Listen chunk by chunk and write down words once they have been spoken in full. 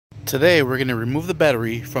Today we're going to remove the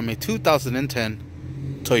battery from a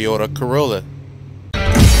 2010 Toyota Corolla.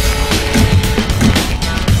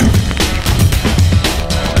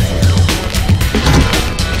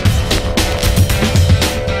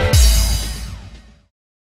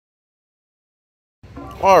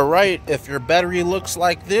 Alright, if your battery looks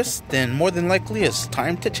like this, then more than likely it's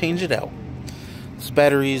time to change it out. This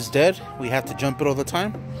battery is dead. We have to jump it all the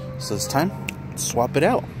time, so it's time to swap it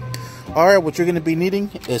out. Alright, what you're going to be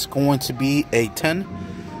needing is going to be a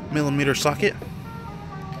 10mm socket.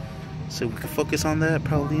 So we can focus on that.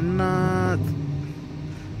 Probably not.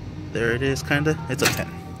 There it is, kinda. It's a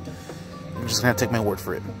 10. I'm just going to take my word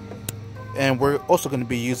for it. And we're also going to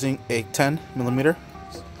be using a 10mm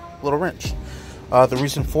little wrench. The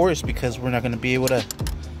reason for it is because we're not going to be able to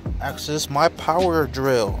access my power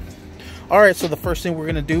drill. Alright, so the first thing we're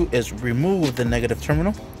going to do is remove the negative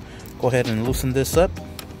terminal. Go ahead and loosen this up.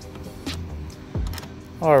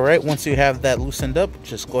 Alright, once you have that loosened up,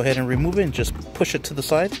 just go ahead and remove it and just push it to the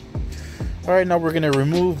side. Alright, now we're going to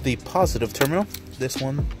remove the positive terminal. This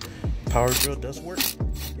one, power drill does work.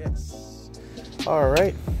 Yes.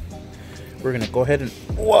 Alright, we're going to go ahead and...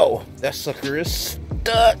 Whoa, that sucker is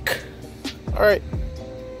stuck. Alright,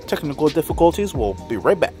 technical difficulties, we'll be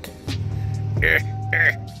right back.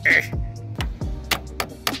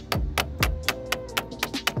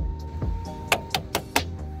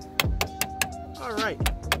 Alright,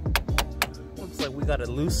 looks like we got it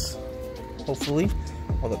loose, hopefully,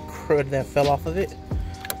 all the crud that fell off of it.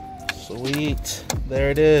 Sweet,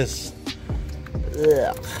 there it is.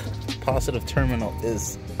 Ugh. Positive terminal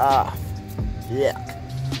is off.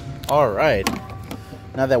 Yuck. Alright,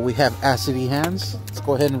 now that we have acidy hands, let's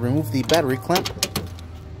go ahead and remove the battery clamp.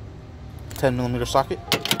 10mm socket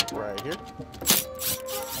right here.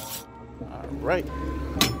 Alright,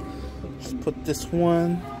 just put this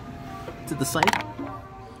one to the side.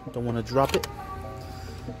 Don't want to drop it.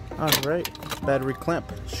 Alright, battery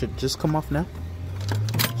clamp should just come off now.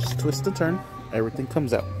 Just twist and turn, everything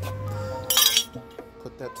comes out.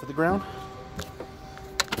 Put that to the ground.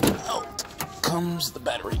 Out comes the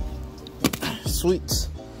battery. Sweet.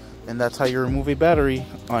 And that's how you remove a battery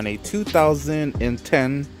on a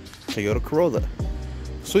 2010 Toyota Corolla.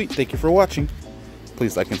 Sweet, thank you for watching.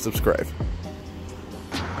 Please like and subscribe.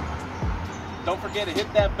 Don't forget to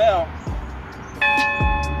hit that bell.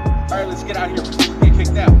 Alright, let's get out of here before we get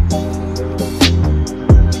kicked out.